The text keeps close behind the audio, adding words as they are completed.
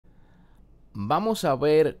Vamos a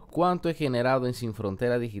ver cuánto he generado en Sin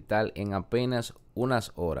Fronteras Digital en apenas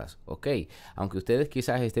unas horas, ok. Aunque ustedes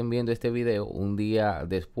quizás estén viendo este video un día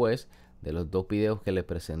después de los dos videos que les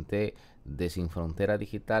presenté de Sin Fronteras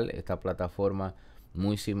Digital, esta plataforma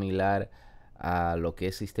muy similar a lo que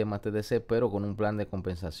es sistema TDC, pero con un plan de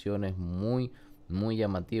compensaciones muy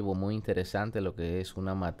llamativo, muy interesante, lo que es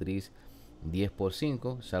una matriz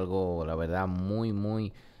 10x5. Es algo, la verdad,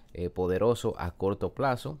 muy poderoso a corto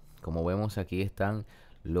plazo. Como vemos, aquí están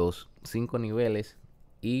los 5 niveles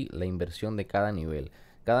y la inversión de cada nivel.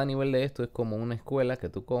 Cada nivel de esto es como una escuela que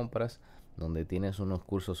tú compras, donde tienes unos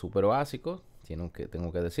cursos súper básicos.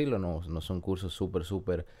 Tengo que decirlo, no son cursos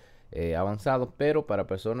súper avanzados, pero para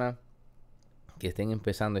personas que estén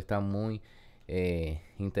empezando está muy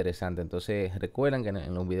interesante. Entonces recuerden que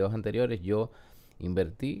en los videos anteriores yo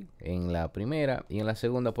invertí en la primera y en la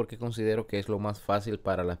segunda porque considero que es lo más fácil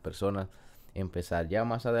para las personas empezar. Ya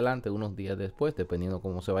más adelante, unos días después, dependiendo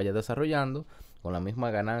cómo se vaya desarrollando, con la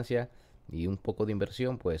misma ganancia y un poco de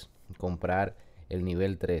inversión, pues comprar el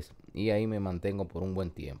nivel 3 y ahí me mantengo por un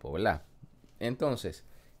buen tiempo, ¿verdad? Entonces,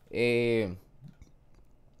 ¿qué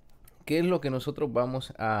es lo que nosotros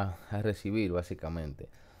vamos a recibir básicamente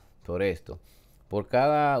por esto? Por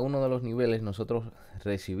cada uno de los niveles nosotros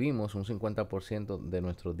recibimos un 50% de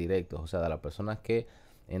nuestros directos, o sea, de las personas que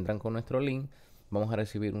entran con nuestro link, vamos a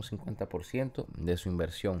recibir un 50% de su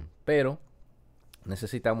inversión, pero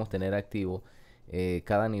necesitamos tener activo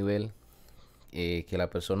cada nivel que la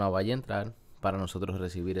persona vaya a entrar para nosotros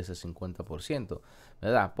recibir ese 50%,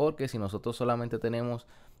 ¿verdad? Porque si nosotros solamente tenemos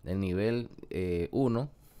el nivel 1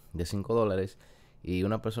 de $5 y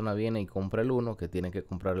una persona viene y compra el 1, que tiene que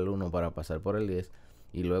comprar el 1 para pasar por el 10,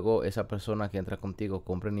 y luego esa persona que entra contigo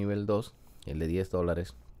compra el nivel 2, el de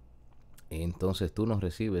 $10, entonces tú no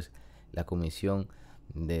recibes la comisión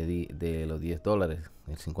de los $10,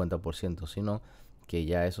 el 50%, sino que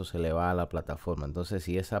ya eso se le va a la plataforma. Entonces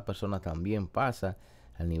si esa persona también pasa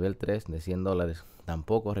al nivel 3 de $100,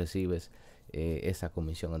 tampoco recibes esa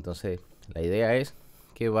comisión. Entonces la idea es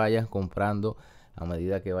que vayas comprando a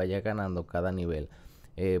medida que vaya ganando cada nivel.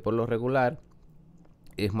 Por lo regular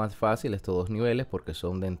es más fácil estos dos niveles porque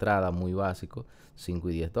son de entrada muy básicos, 5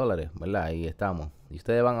 y $10, ¿verdad? Ahí estamos. Y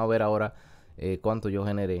ustedes van a ver ahora cuánto yo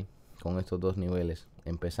generé con estos dos niveles,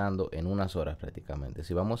 empezando en unas horas prácticamente.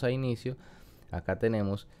 Si vamos a inicio, acá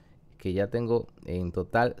tenemos que ya tengo en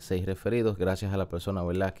total 6 referidos, gracias a la persona,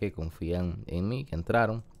 ¿verdad?, que confían en mí, que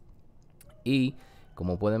entraron. Y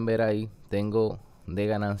como pueden ver ahí, tengo de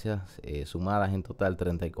ganancias sumadas en total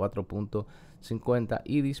 34.50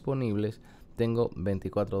 y disponibles tengo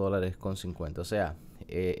 $24.50. O sea,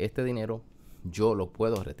 este dinero yo lo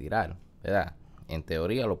puedo retirar, ¿verdad? En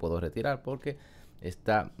teoría lo puedo retirar porque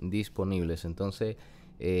está disponible. Entonces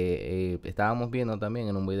estábamos viendo también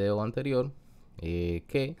en un video anterior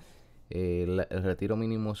que el retiro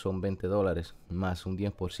mínimo son $20 más un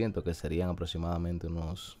 10%, que serían aproximadamente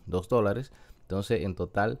unos $2. Entonces en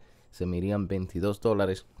total se me irían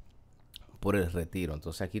 $22 por el retiro.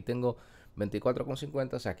 Entonces aquí tengo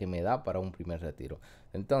 24.50, o sea que me da para un primer retiro.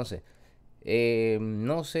 Entonces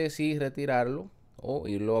no sé si retirarlo o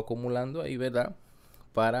irlo acumulando ahí, ¿verdad?,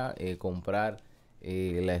 para comprar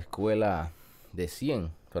la escuela de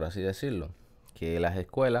 100, por así decirlo. Que las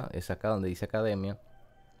escuelas es acá donde dice academia.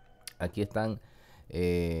 Aquí están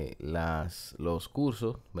los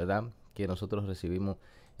cursos, ¿verdad?, que nosotros recibimos.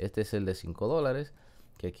 Este es el de $5,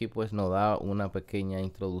 que aquí pues nos da una pequeña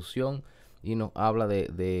introducción y nos habla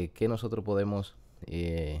de que nosotros podemos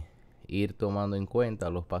ir tomando en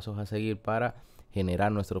cuenta los pasos a seguir para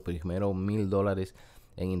generar nuestros primeros $1000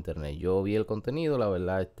 en internet. Yo vi el contenido, la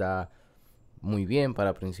verdad está muy bien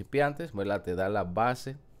para principiantes, ¿verdad? Te da la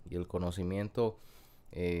base y el conocimiento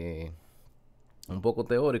un poco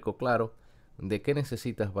teórico, claro, de qué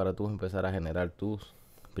necesitas para tú empezar a generar tus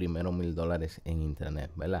primeros $1000 en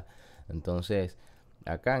internet, ¿verdad? Entonces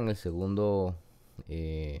acá en el segundo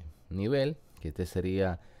nivel, que este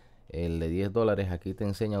sería el de $10, aquí te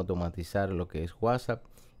enseña a automatizar lo que es WhatsApp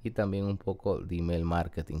y también un poco de email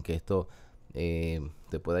marketing, que esto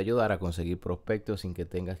te puede ayudar a conseguir prospectos sin que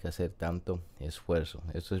tengas que hacer tanto esfuerzo.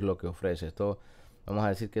 Eso es lo que ofrece esto. Vamos a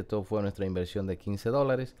decir que esto fue nuestra inversión de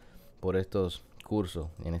 $15 por estos cursos,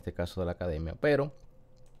 en este caso de la academia, pero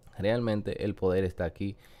realmente el poder está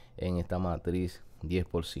aquí en esta matriz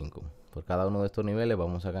 10x5. Por cada uno de estos niveles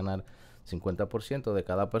vamos a ganar 50% de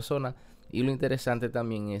cada persona. Y lo interesante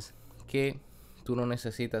también es que tú no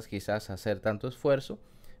necesitas quizás hacer tanto esfuerzo,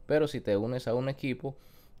 pero si te unes a un equipo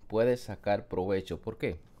puedes sacar provecho. ¿Por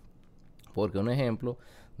qué? Porque un ejemplo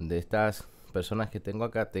de estas personas que tengo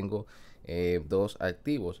acá, tengo 2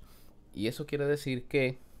 activos, y eso quiere decir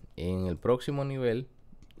que en el próximo nivel,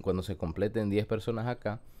 cuando se completen 10 personas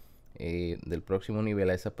acá, del próximo nivel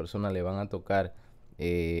a esa persona le van a tocar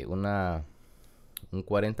un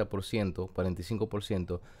 40%,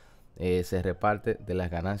 45% se reparte de las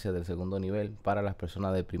ganancias del segundo nivel para las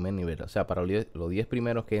personas del primer nivel. O sea, para los 10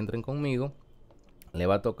 primeros que entren conmigo, le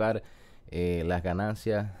va a tocar las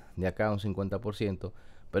ganancias de acá un 50%,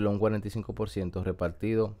 pero un 45%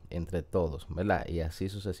 repartido entre todos, ¿verdad? Y así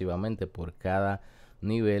sucesivamente por cada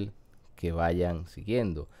nivel que vayan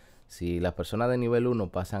siguiendo. Si las personas de nivel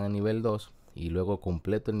 1 pasan a nivel 2 y luego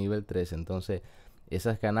completo el nivel 3, entonces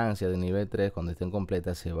esas ganancias de nivel 3 cuando estén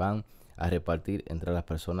completas se van a repartir entre las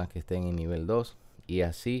personas que estén en nivel 2 y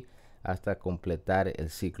así hasta completar el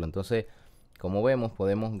ciclo. Entonces, como vemos,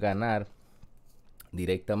 podemos ganar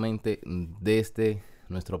directamente desde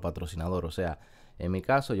nuestro patrocinador. O sea, en mi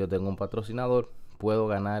caso yo tengo un patrocinador, puedo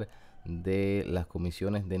ganar de las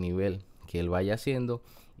comisiones de nivel que él vaya haciendo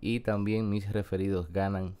y también mis referidos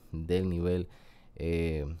ganan del nivel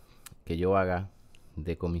que yo haga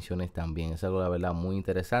de comisiones también. Es algo, la verdad, muy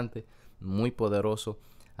interesante, muy poderoso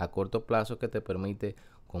a corto plazo, que te permite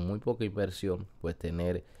con muy poca inversión pues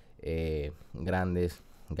tener grandes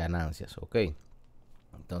ganancias. Ok,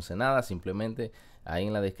 entonces nada, simplemente ahí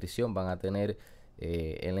en la descripción van a tener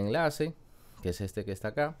el enlace, que es este que está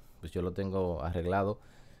acá. Pues yo lo tengo arreglado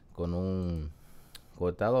con un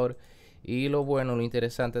cortador. Y lo bueno, lo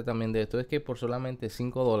interesante también de esto es que por solamente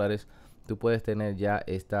 $5 tú puedes tener ya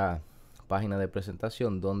esta página de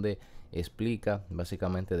presentación donde explica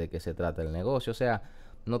básicamente de qué se trata el negocio. O sea,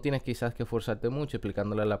 no tienes quizás que esforzarte mucho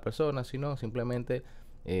explicándole a la persona, sino simplemente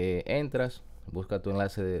entras, busca tu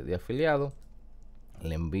enlace de afiliado,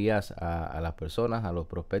 le envías a las personas, a los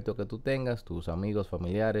prospectos que tú tengas, tus amigos,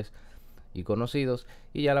 familiares y conocidos,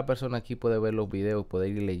 y ya la persona aquí puede ver los videos, puede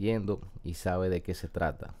ir leyendo y sabe de qué se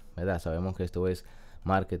trata, ¿verdad? Sabemos que esto es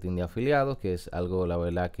marketing de afiliados, que es algo, la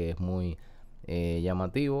verdad, que es muy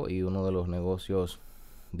llamativo y uno de los negocios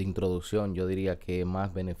de introducción, yo diría, que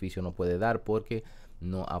más beneficio nos puede dar, porque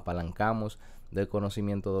no apalancamos del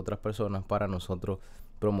conocimiento de otras personas para nosotros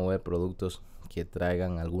promover productos que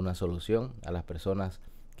traigan alguna solución a las personas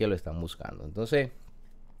que lo están buscando. Entonces,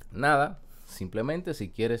 nada, simplemente si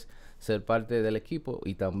quieres ser parte del equipo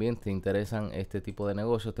y también te interesan este tipo de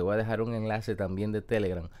negocios, te voy a dejar un enlace también de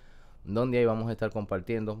Telegram, donde ahí vamos a estar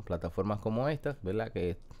compartiendo plataformas como estas, ¿verdad?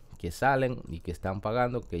 Que salen y que están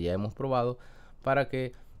pagando, que ya hemos probado, para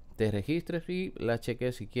que te registres y las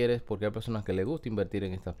cheques si quieres, porque hay personas que les gusta invertir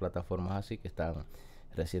en estas plataformas así, que están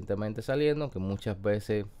recientemente saliendo, que muchas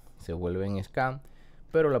veces se vuelven scam,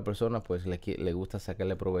 pero a la persona pues le gusta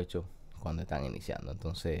sacarle provecho cuando están iniciando.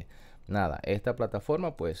 Entonces nada, esta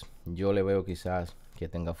plataforma pues yo le veo quizás que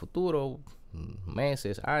tenga futuro,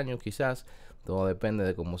 meses, años quizás, todo depende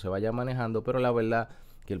de cómo se vaya manejando, pero la verdad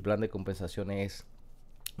que el plan de compensación es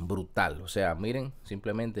brutal. O sea, miren,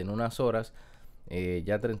 simplemente en unas horas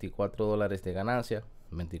ya $34 de ganancia,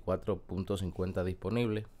 24.50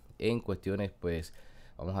 disponible en cuestiones, pues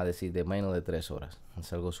vamos a decir, de menos de 3 horas.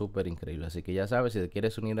 Es algo súper increíble. Así que ya sabes, si te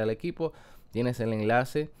quieres unir al equipo, tienes el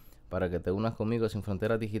enlace para que te unas conmigo, Sin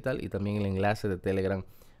Fronteras Digital, y también el enlace de Telegram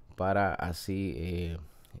para así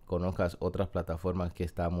conozcas otras plataformas que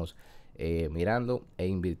estamos mirando e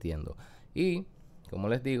invirtiendo. Y como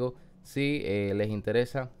les digo, si les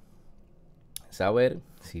interesa saber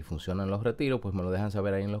si funcionan los retiros, pues me lo dejan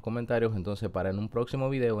saber ahí en los comentarios. Entonces, para en un próximo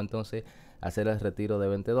video, entonces hacer el retiro de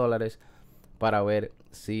 $20 para ver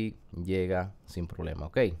si llega sin problema.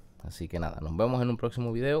 Ok, así que nada, nos vemos en un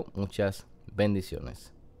próximo video. Muchas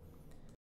bendiciones.